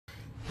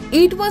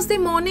It was the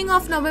morning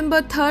of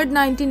November 3,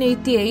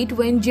 1988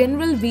 when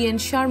General V.N.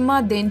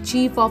 Sharma, then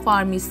Chief of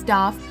Army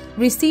Staff,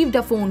 received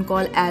a phone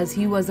call as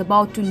he was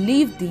about to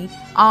leave the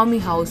Army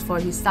House for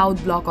his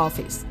South Block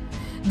office.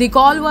 The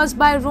call was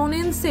by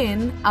Ronen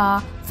Sen,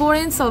 a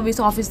Foreign Service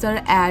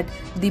officer at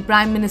the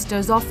Prime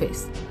Minister's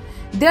office.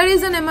 "There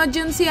is an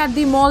emergency at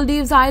the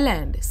Maldives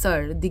island,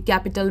 sir. The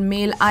capital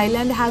Mail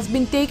Island has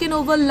been taken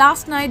over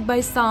last night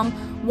by some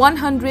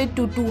 100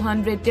 to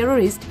 200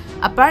 terrorists,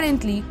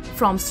 apparently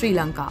from Sri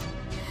Lanka.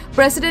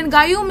 President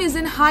Gayoom is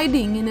in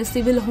hiding in a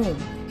civil home.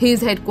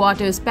 His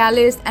headquarters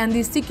palace and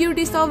the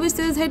security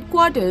services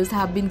headquarters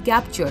have been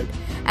captured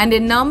and a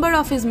number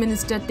of his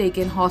ministers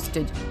taken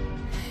hostage.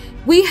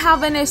 We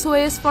have an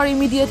SOS for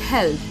immediate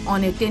help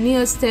on a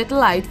 10-year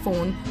satellite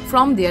phone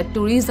from their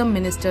tourism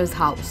minister's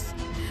house.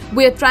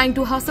 We are trying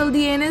to hustle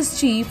the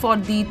NSG for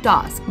the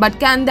task, but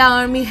can the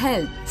army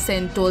help?"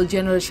 Sen told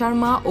General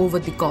Sharma over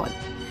the call.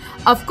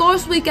 "Of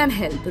course we can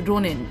help,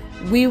 Ronen.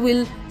 We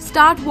will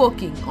start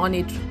working on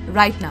it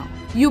right now.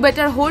 You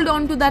better hold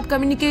on to that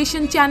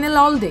communication channel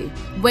all day.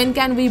 When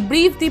can we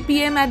brief the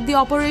PM at the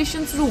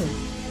operations room?"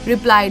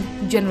 replied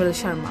General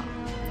Sharma.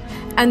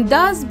 And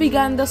thus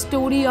began the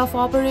story of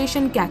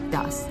Operation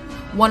Cactus,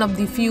 one of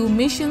the few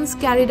missions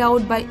carried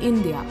out by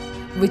India,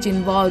 which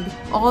involved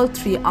all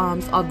three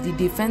arms of the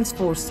defense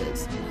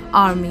forces: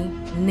 Army,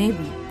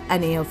 Navy,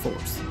 and Air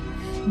Force.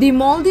 The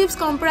Maldives,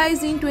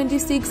 comprising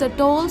 26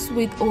 atolls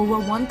with over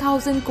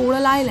 1,000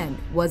 coral islands,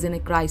 was in a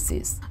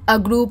crisis. A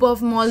group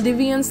of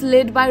Maldivians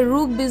led by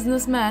rogue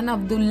businessman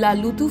Abdullah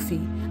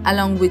Lutufi,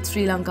 along with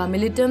Sri Lanka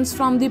militants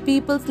from the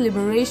People's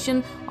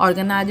Liberation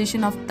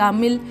Organization of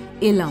Tamil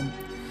Eelam,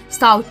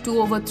 sought to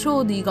overthrow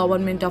the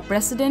government of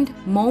President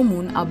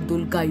Maumoon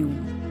Abdul Gayoom.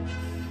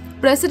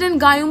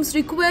 President Gayoom's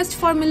requests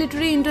for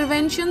military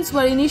interventions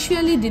were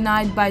initially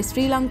denied by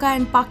Sri Lanka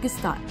and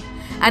Pakistan,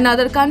 and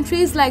other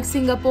countries like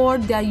Singapore,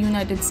 the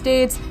United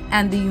States,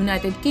 and the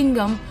United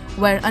Kingdom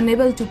were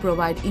unable to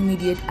provide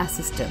immediate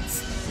assistance.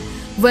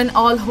 When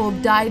all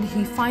hope died,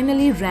 he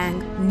finally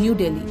rang New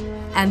Delhi,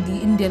 and the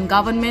Indian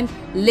government,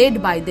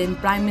 led by then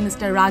Prime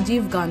Minister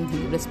Rajiv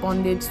Gandhi,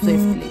 responded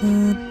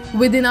swiftly.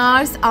 Within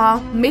hours,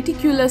 a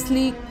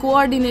meticulously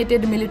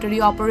coordinated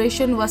military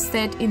operation was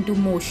set into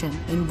motion,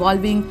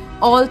 involving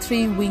all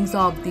three wings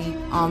of the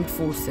armed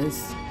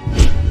forces.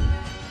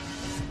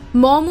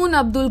 Maumoon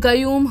Abdul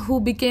Gayoom, who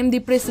became the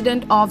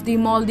president of the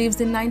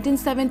Maldives in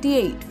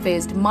 1978,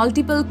 faced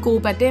multiple coup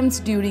attempts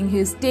during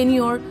his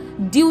tenure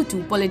due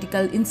to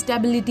political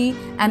instability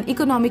and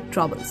economic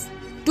troubles.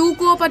 Two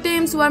coup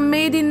attempts were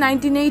made in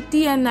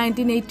 1980 and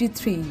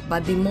 1983,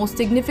 but the most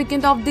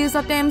significant of these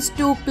attempts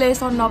took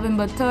place on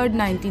November 3,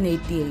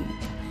 1988.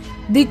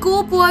 The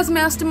coup was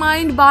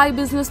masterminded by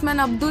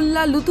businessman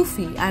Abdullah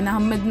Lutufi and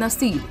Ahmed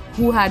Nasir,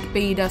 who had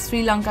paid a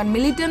Sri Lankan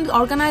militant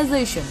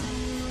organization,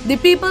 the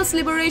People's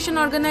Liberation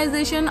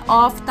Organization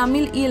of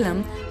Tamil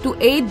Eelam, to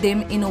aid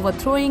them in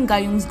overthrowing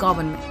Gayoom's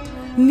government.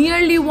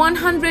 Nearly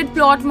 100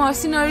 plot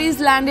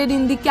mercenaries landed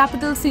in the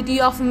capital city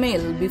of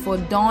Mail before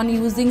dawn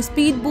using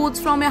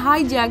speedboats from a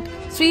hijacked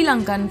Sri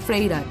Lankan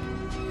freighter.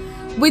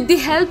 With the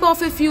help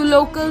of a few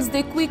locals,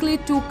 they quickly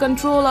took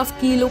control of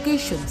key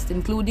locations,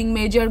 including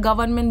major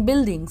government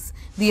buildings,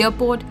 the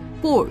airport,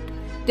 port,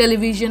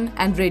 television,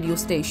 and radio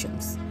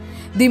stations.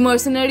 The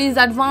mercenaries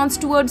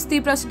advanced towards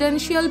the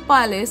presidential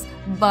palace,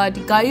 but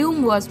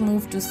Gayoom was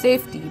moved to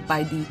safety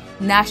by the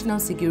National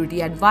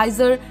Security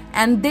Advisor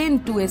and then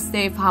to a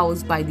safe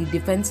house by the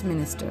Defense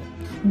Minister.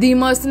 The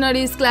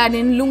mercenaries, clad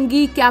in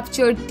lungi,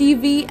 captured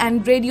TV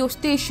and radio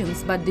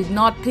stations but did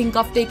not think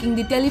of taking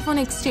the telephone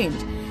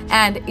exchange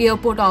and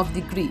airport off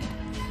the grid,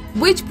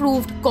 which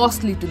proved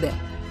costly to them.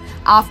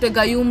 After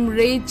Gayoom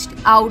reached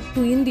out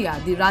to India,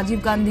 the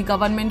Rajiv Gandhi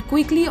government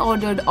quickly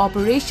ordered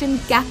Operation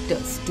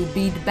Cactus to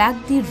beat back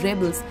the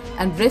rebels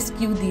and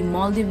rescue the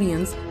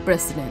Maldivians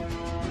president.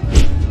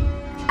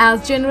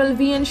 As General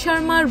V.N.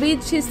 Sharma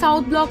reached his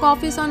South Block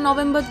office on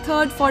November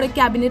 3rd for a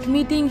cabinet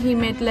meeting, he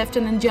met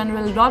Lieutenant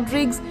General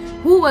Rodrigues,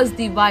 who was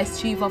the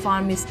Vice Chief of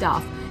Army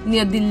Staff,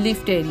 near the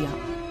lift area.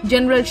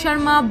 General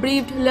Sharma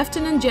briefed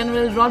Lieutenant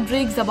General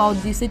Rodrigues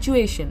about the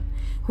situation,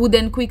 who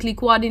then quickly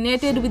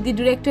coordinated with the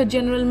Director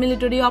General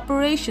Military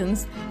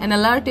Operations and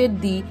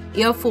alerted the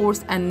Air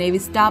Force and Navy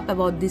staff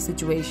about the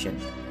situation.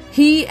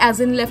 He, as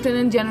in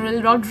Lieutenant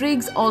General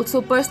Rodrigues,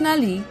 also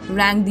personally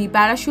rang the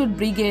Parachute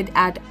Brigade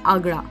at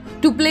Agra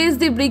to place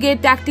the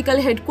brigade tactical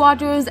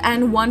headquarters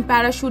and one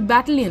parachute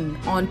battalion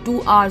on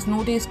 2 hours'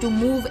 notice to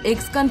move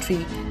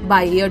ex-country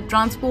by air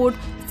transport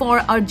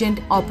for urgent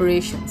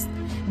operations.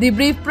 The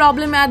brief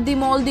problem at the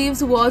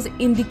Maldives was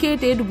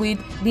indicated with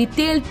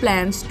detailed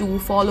plans to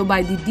follow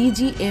by the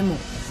DGMO.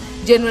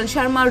 General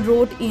Sharma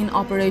wrote in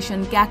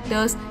Operation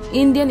Cactus,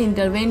 Indian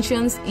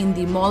Interventions in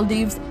the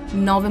Maldives,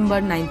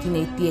 November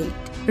 1988.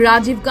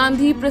 Rajiv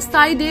Gandhi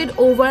presided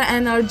over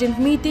an urgent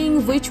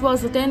meeting which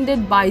was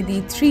attended by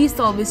the three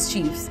service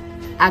chiefs.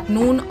 At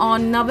noon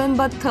on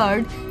November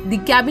 3rd, the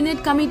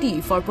Cabinet Committee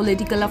for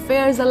Political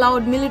Affairs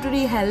allowed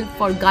military help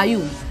for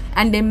Gayoom,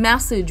 and a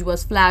message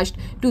was flashed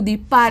to the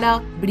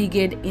Para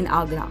Brigade in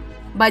Agra.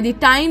 by the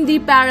time the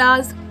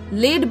paras,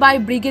 led by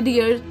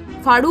Brigadier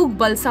Farooq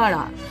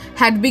Balsara,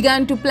 had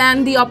begun to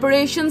plan the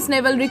operations,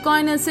 naval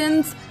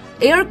reconnaissance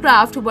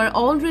aircraft were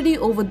already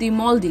over the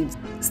Maldives,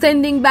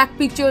 sending back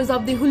pictures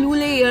of the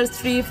Hulule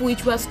airstrip,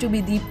 which was to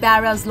be the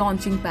paras'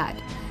 launching pad.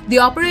 The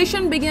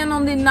operation began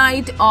on the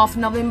night of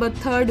November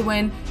 3rd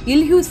when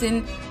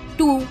Il-Hussein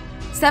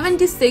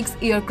 276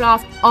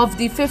 aircraft of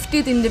the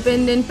 50th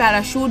Independent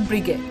Parachute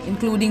Brigade,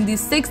 including the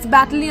 6th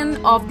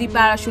Battalion of the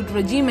Parachute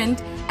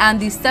Regiment and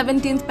the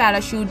 17th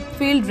Parachute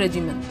Field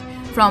Regiment,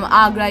 from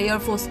Agra Air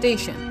Force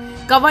Station,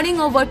 covering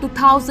over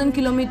 2,000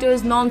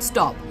 kilometers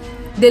non-stop.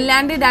 They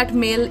landed at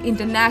Mel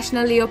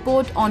International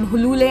Airport on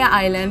Hulule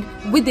Island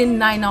within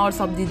 9 hours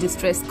of the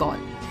distress call.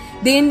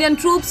 The Indian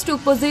troops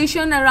took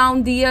position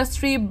around the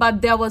airstrip,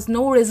 but there was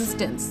no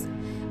resistance.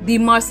 The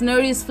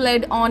mercenaries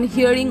fled on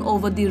hearing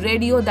over the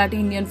radio that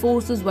Indian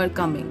forces were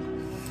coming.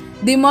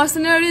 The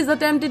mercenaries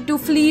attempted to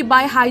flee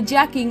by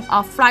hijacking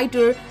a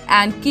freighter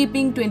and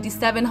keeping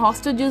 27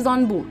 hostages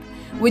on board,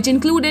 which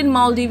included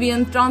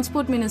Maldivian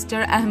Transport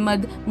Minister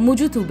Ahmed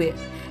Mujutube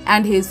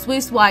and his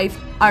Swiss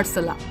wife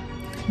Ursula.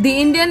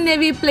 The Indian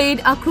Navy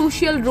played a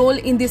crucial role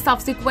in the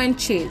subsequent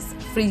chase.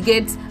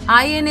 Frigates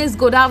INS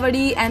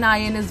Godavari and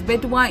INS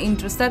Betwa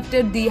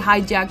intercepted the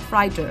hijacked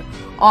freighter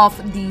off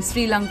the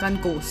Sri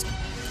Lankan coast.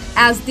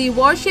 As the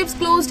warships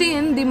closed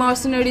in, the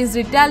mercenaries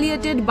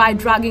retaliated by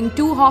dragging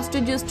 2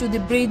 hostages to the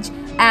bridge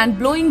and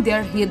blowing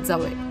their heads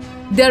away.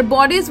 Their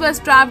bodies were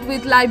strapped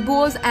with life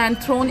buoys and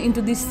thrown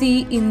into the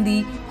sea in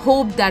the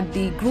hope that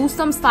the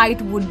gruesome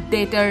sight would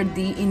deter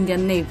the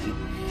Indian Navy.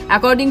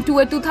 According to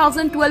a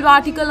 2012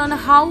 article on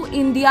how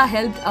India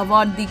helped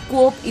avert the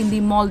coup in the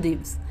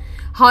Maldives.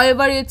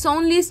 However, it's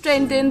only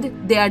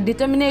strengthened their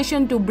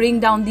determination to bring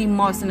down the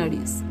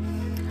mercenaries.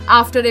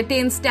 After a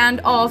tense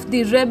standoff,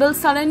 the rebels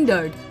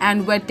surrendered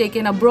and were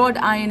taken aboard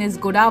INS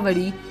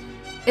Godavari,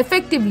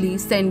 effectively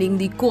sending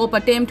the coup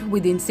attempt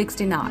within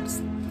 16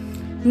 hours.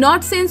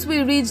 Not since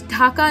we reached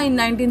Dhaka in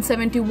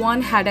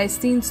 1971 had I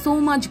seen so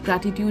much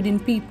gratitude in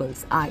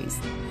people's eyes,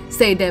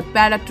 said a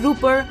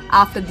paratrooper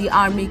after the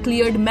army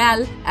cleared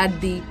Mal at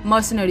the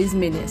mercenaries'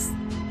 menace.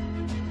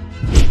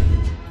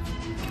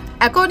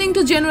 According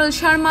to General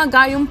Sharma,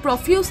 Gayum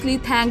profusely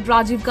thanked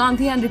Rajiv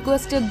Gandhi and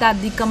requested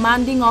that the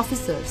commanding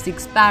officer,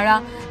 6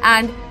 para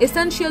and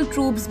essential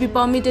troops be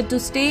permitted to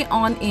stay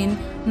on in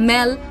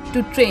Mel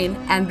to train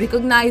and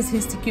recognize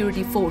his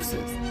security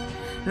forces.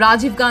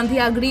 Rajiv Gandhi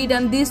agreed,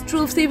 and these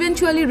troops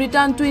eventually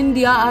returned to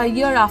India a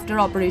year after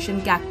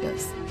Operation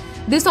Cactus.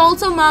 This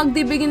also marked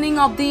the beginning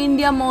of the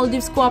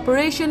India-Maldives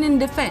cooperation in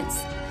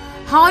defense.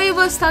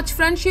 However, such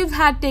friendships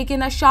had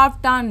taken a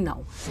sharp turn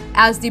now,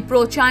 as the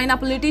pro-China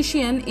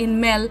politician in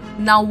Mel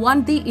now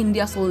want the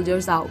India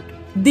soldiers out.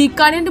 The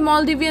current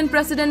Maldivian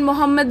President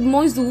Mohamed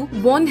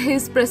Moizu won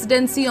his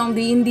presidency on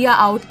the India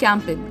Out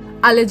campaign,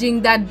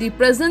 alleging that the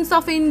presence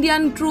of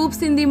Indian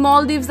troops in the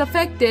Maldives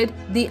affected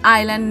the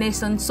island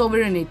nation's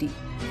sovereignty.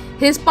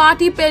 His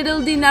party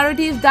peddled the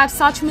narrative that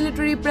such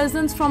military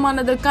presence from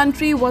another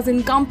country was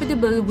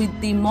incompatible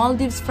with the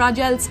Maldives'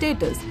 fragile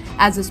status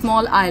as a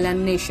small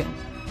island nation.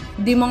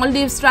 The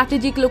Maldives'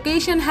 strategic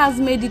location has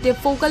made it a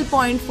focal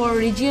point for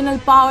regional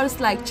powers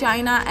like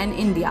China and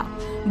India,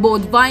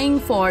 both vying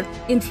for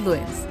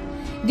influence.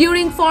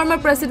 During former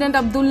President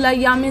Abdullah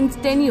Yamin's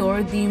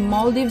tenure, the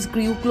Maldives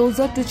grew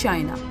closer to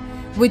China,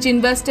 which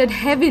invested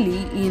heavily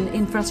in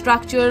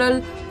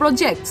infrastructural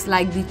projects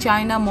like the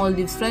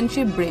China-Maldives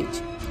Friendship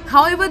Bridge.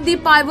 However, the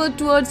pivot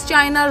towards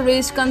China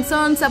raised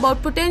concerns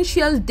about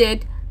potential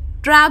debt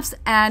traps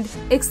and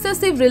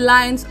excessive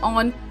reliance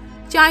on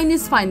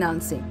Chinese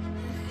financing.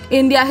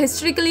 India,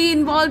 historically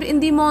involved in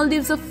the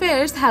Maldives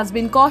affairs, has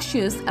been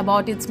cautious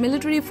about its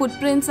military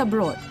footprints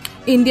abroad.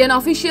 Indian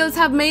officials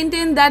have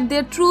maintained that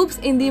their troops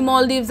in the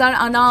Maldives are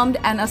unarmed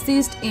and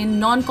assist in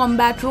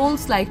non-combat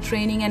roles like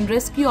training and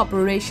rescue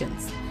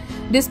operations.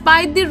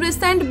 Despite the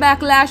recent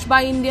backlash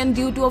by India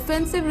due to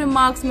offensive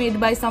remarks made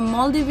by some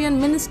Maldivian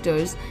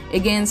ministers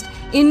against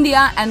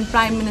India and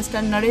Prime Minister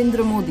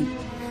Narendra Modi,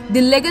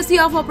 the legacy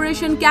of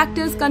Operation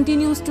Cactus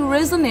continues to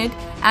resonate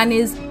and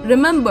is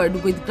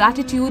remembered with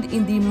gratitude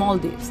in the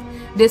Maldives.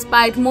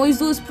 Despite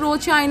Moizu's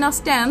pro-China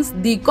stance,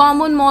 the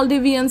common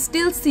Maldivians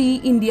still see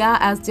India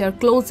as their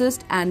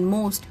closest and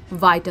most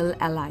vital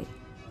ally.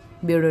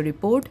 Bureau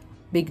Report,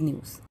 Big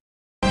News.